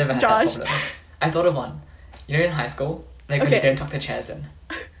 Anyways, I've never had Josh. that problem. I thought of one. You know, in high school, like when Okay. you don't tuck the chairs in,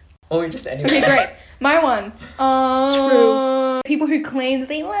 or just anywhere. Okay, great. My one. True. People who claim that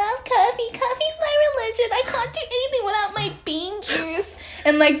they love coffee. Coffee's my religion. I can't do anything without my bean juice.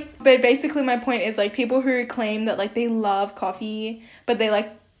 And like, but basically my point is like people who claim that like they love coffee, but they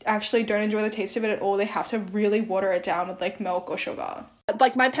like actually don't enjoy the taste of it at all. They have to really water it down with like milk or sugar.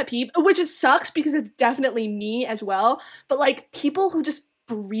 Like my pet peeve, which it sucks because it's definitely me as well. But like people who just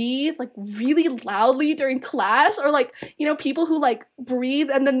breathe like really loudly during class, or like, you know, people who like breathe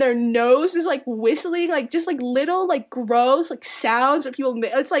and then their nose is like whistling, like just like little like gross like sounds that people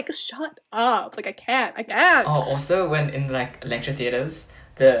make. It's like shut up. Like I can't. Oh, also when in like lecture theaters,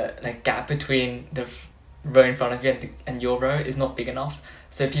 the like gap between the row in front of you and your row is not big enough.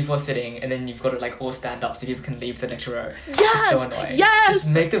 So people are sitting and then you've got to like all stand up so people can leave the lecture row. Yes, it's so annoying. yes.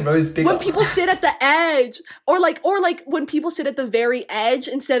 Just make the rows bigger. When people sit at the edge, or like when people sit at the very edge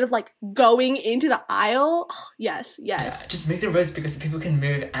instead of like going into the aisle. Oh, yes. Yeah, just make the rows bigger so people can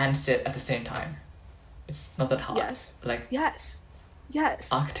move and sit at the same time. It's not that hard. Yes. Like Yes.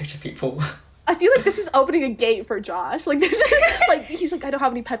 architecture people. I feel like this is opening a gate for Josh. Like this is like he's like, I don't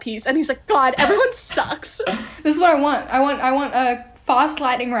have any pet peeves, and he's like, God, everyone sucks. This is what I want. I want a fast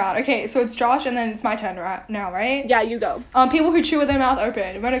lightning round. Okay, so it's Josh and then it's my turn now, right? Yeah, you go. People who chew with their mouth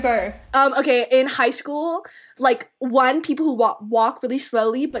open. I'm gonna go. Okay, in high school, like one, people who walk really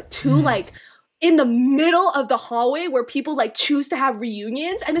slowly, but two, like in the middle of the hallway where people like choose to have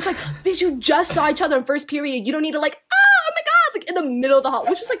reunions, and it's like, bitch, you just saw each other in first period. You don't need to like, oh my God, like in the middle of the hall,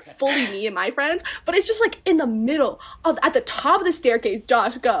 which was like fully me and my friends, but it's just like in the middle of at the top of the staircase.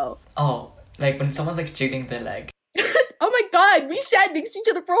 Josh, go. Oh, like when someone's like jiggling their leg. Oh my God, we sat next to each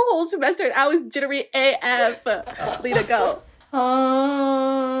other for a whole semester and I was jittery AF. Lita, go.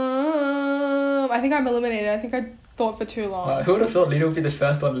 I think I'm eliminated. I think I thought for too long. Who would have thought Lita would be the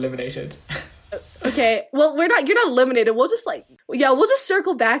first one eliminated? Okay, well, you're not eliminated. We'll just like, we'll just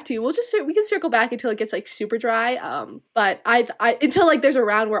circle back to you. We can circle back until it gets like super dry. But I until like there's a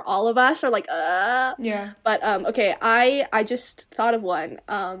round where all of us are like, Yeah. But, okay, I just thought of one.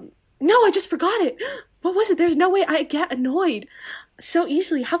 No, I just forgot it. What was it? There's no way I get annoyed so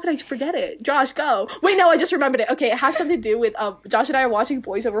easily. How could I forget it? Josh, go. Wait, no, I just remembered it. Okay, it has something to do with Josh and I are watching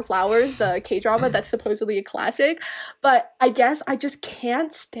Boys Over Flowers, the K-drama that's supposedly a classic. But I guess I just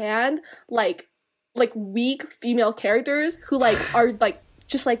can't stand like weak female characters who like are like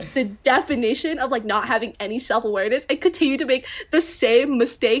just like the definition of like not having any self-awareness and continue to make the same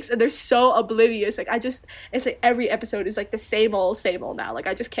mistakes, and they're so oblivious. Like it's like every episode is like the same old now. Like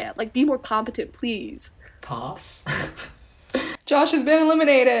I just can't. Like be more competent, please. Pass. Josh has been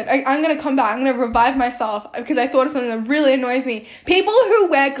eliminated. I'm gonna come back. I'm gonna revive myself because I thought of something that really annoys me. People who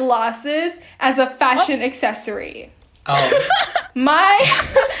wear glasses as a fashion accessory. Oh.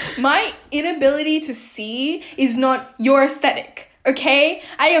 My inability to see is not your aesthetic. Okay,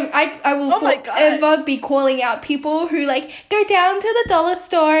 I will Oh my God. forever be calling out people who like go down to the dollar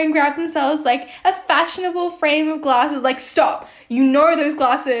store and grab themselves like a fashionable frame of glasses. Like, stop! You know those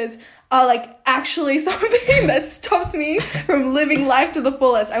glasses are like actually something that stops me from living life to the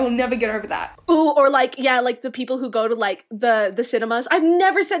fullest. I will never get over that. Ooh, or like, yeah, like the people who go to like the cinemas. I've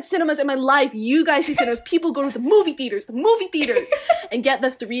never said cinemas in my life. You guys see cinemas. People go to the movie theaters and get the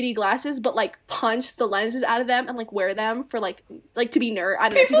 3D glasses, but like punch the lenses out of them and like wear them for like to be nerd. I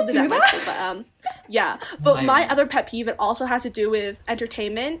don't know, people did that in my school, but yeah. But my other pet peeve, it also has to do with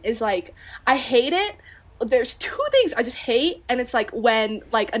entertainment, is like, I hate it. There's two things I just hate, and it's like when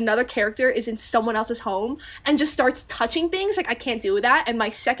like another character is in someone else's home and just starts touching things. Like I can't do that. And my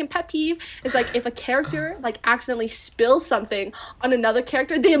second pet peeve is like if a character like accidentally spills something on another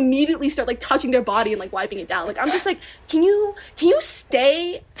character, they immediately start like touching their body and like wiping it down. Like I'm just like, can you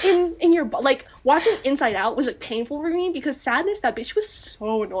stay in your like watching Inside Out was like painful for me because Sadness, that bitch was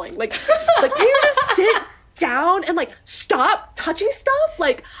so annoying. Like can you just down and like stop touching stuff.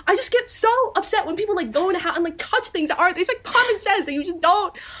 Like I just get so upset when people like go in a house and like touch things that aren't. It's like common sense and you just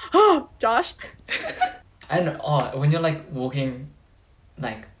don't. Oh, Josh. And when you're like walking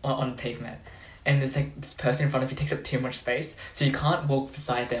like on pavement and there's like this person in front of you takes up too much space, so you can't walk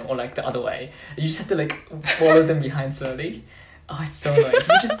beside them or like the other way. You just have to like follow them behind slowly. Oh, it's so annoying.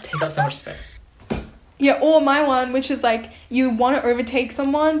 You just take up so much space. Yeah, or my one, which is like you want to overtake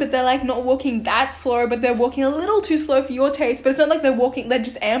someone, but they're like not walking that slow, but they're walking a little too slow for your taste. But it's not like they're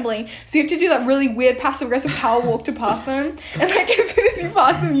just ambling. So you have to do that really weird passive aggressive power walk to pass them. And like as soon as you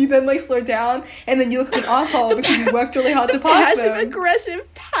pass them, you then like slow down, and then you look like an asshole because you worked really hard to pass them. Passive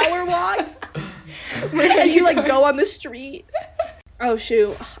aggressive power walk. Where you like go on the street. Oh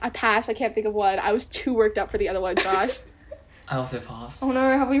shoot, I passed. I can't think of one. I was too worked up for the other one, Josh. I also passed. Oh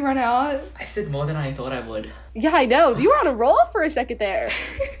no, have we run out? I've said more than I thought I would. Yeah, I know. You were on a roll for a second there.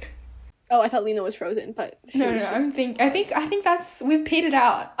 Oh, I thought Lena was frozen, but No, I think that's we've petered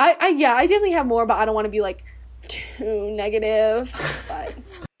out. I definitely have more, but I don't want to be like too negative. But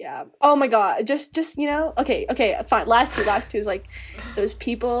yeah. Oh my god. Just you know. Okay, fine. Last two is like those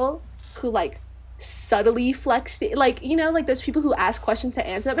people who like subtly flex like, you know, like those people who ask questions to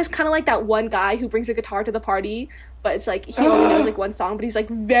answer them. It's kind of like that one guy who brings a guitar to the party, but it's like he only knows like one song, but he's like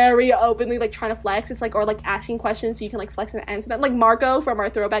very openly like trying to flex. It's like, or like asking questions so you can like flex and answer them, like Marco from our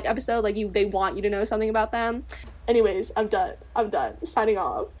throwback episode. Like they want you to know something about them. Anyways, I'm done signing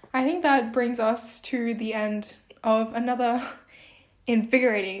off. I think that brings us to the end of another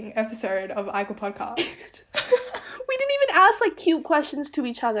invigorating episode of Aigo Podcast. We didn't even ask like cute questions to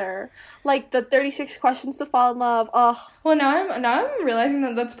each other, like the 36 questions to fall in love. Oh, well, now I'm realizing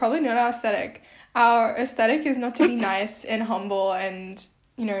that that's probably not our aesthetic. Our aesthetic is not to be nice and humble and,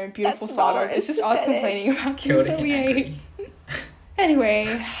 you know, beautiful stars. It's just us complaining about things that we hate.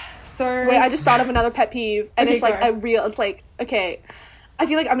 Anyway, so wait, I just thought of another pet peeve, and okay, it's like it's like, okay, I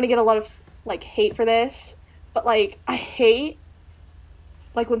feel like I'm gonna get a lot of like hate for this, but like I hate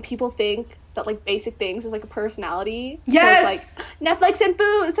like when people think that like basic things is like a personality. Yes. So it's like Netflix and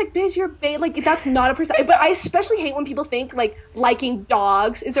food. It's like, bitch, you're like that's not a personality. But I especially hate when people think like liking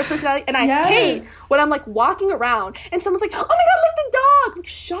dogs is their personality, and I hate when I'm like walking around and someone's like, oh my god, I like the dog. Like,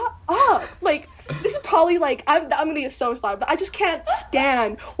 shut up. Like, this is probably like I'm gonna get so far, but I just can't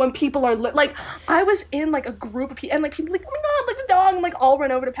stand when people are like I was in like a group of people and like people like, oh my god, like the dog, and like all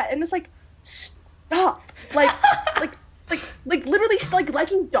run over to pet, and it's like, stop. Like literally like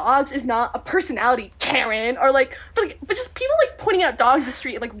liking dogs is not a personality, Karen. Or like but just people like pointing out dogs in the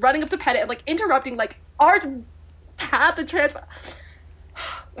street and like running up to pet it and like interrupting like our path of transport.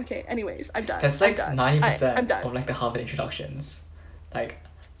 Okay, anyways, I'm done. That's like 90% I'm done. of like the Harvard introductions. Like,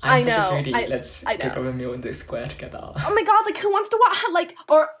 I I'm such know, a foodie, let's I know. pick up a meal in the square together. Oh my god, like who wants to watch like,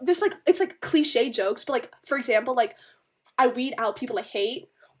 or this like it's like cliche jokes, but like for example, like I weed out people I hate,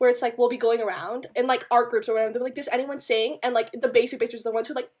 where it's like we'll be going around in like art groups or whatever, they're like, does anyone sing? And like the basic bitches are the ones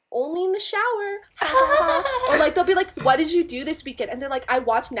who are like, only in the shower. Or like they'll be like, what did you do this weekend? And they're like, I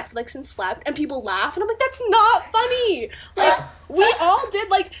watched Netflix and slept, and people laugh, and I'm like, that's not funny. Like we all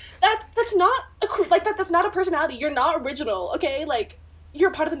did like that's not that's not a personality. You're not original, okay? Like you're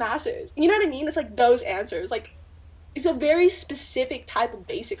part of the masses. You know what I mean? It's like those answers. Like it's a very specific type of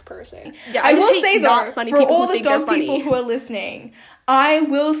basic person. Yeah, I will say though, funny for people all who the think they're dog funny. people who are listening, I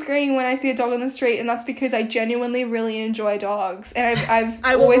will scream when I see a dog on the street, and that's because I genuinely really enjoy dogs, and I've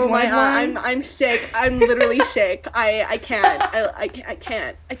always wanted one. I'm sick. I'm literally sick. I can't. I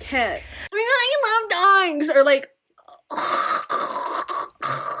can't. I love dogs. Or like,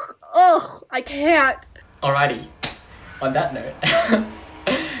 ugh, I can't. Alrighty, on that note,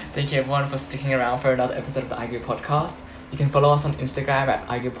 thank you everyone for sticking around for another episode of the IGO Podcast. You can follow us on Instagram at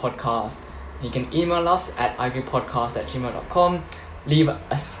IGO Podcast. You can email us at igopodcast@gmail.com. Leave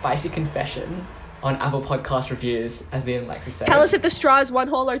a spicy confession on Apple Podcast reviews, as Liam likes to say. Tell us if the straw is 1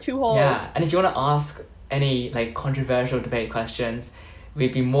 hole or 2 holes. Yeah, and if you want to ask any like controversial debate questions,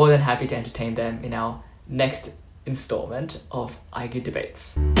 we'd be more than happy to entertain them in our next installment of IGO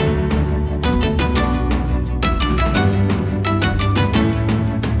Debates.